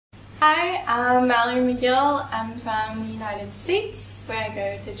Hi, I'm Mallory McGill. I'm from the United States, where I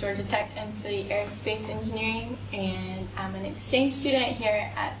go to Georgia Tech and study aerospace engineering, and I'm an exchange student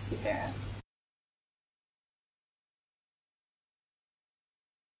here at SUPAERO.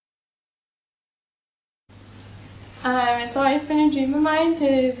 It's always been a dream of mine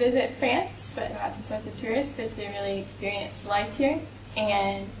to visit France, but not just as a tourist, but to really experience life here.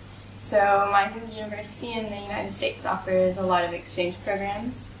 And so my university in the United States offers a lot of exchange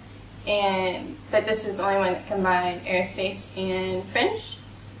programs. But this was the only one that combined aerospace and French,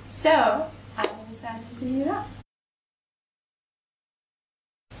 so I decided to do that.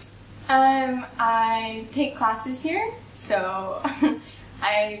 I take classes here, so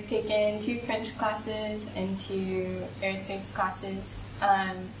I've taken 2 French classes and 2 aerospace classes.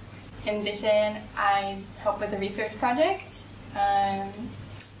 In addition, I help with a research project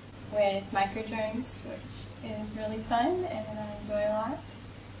with micro drones, which is really fun and I enjoy a lot.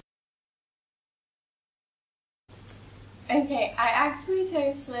 Okay, I actually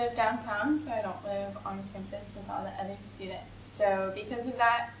chose to live downtown, so I don't live on campus with all the other students. So because of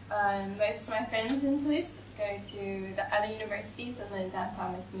that, most of my friends in Toulouse go to the other universities and live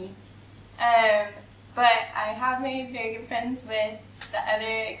downtown with me. But I have made very good friends with the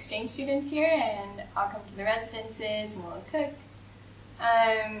other exchange students here, and I'll come to the residences and we'll cook.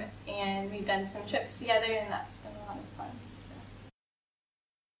 And we've done some trips together, and that's been a lot of fun.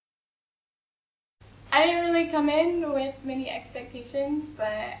 I didn't really come in with many expectations,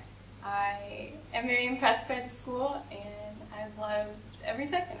 but I am very impressed by the school and I've loved every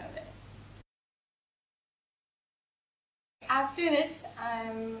second of it. After this,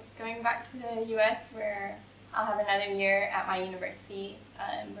 I'm going back to the US where I'll have another year at my university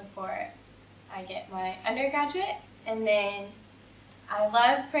before I get my undergraduate. And then I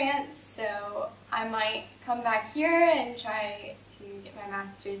love France, so I might come back here and try to get my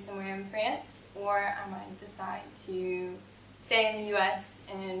master's somewhere in France, or I might decide to stay in the US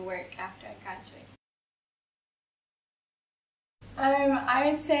and work after I graduate. I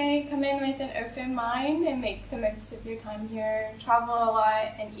would say come in with an open mind and make the most of your time here. Travel a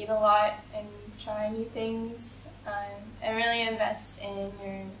lot and eat a lot and try new things, and really invest in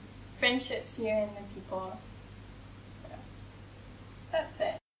your friendships here and the people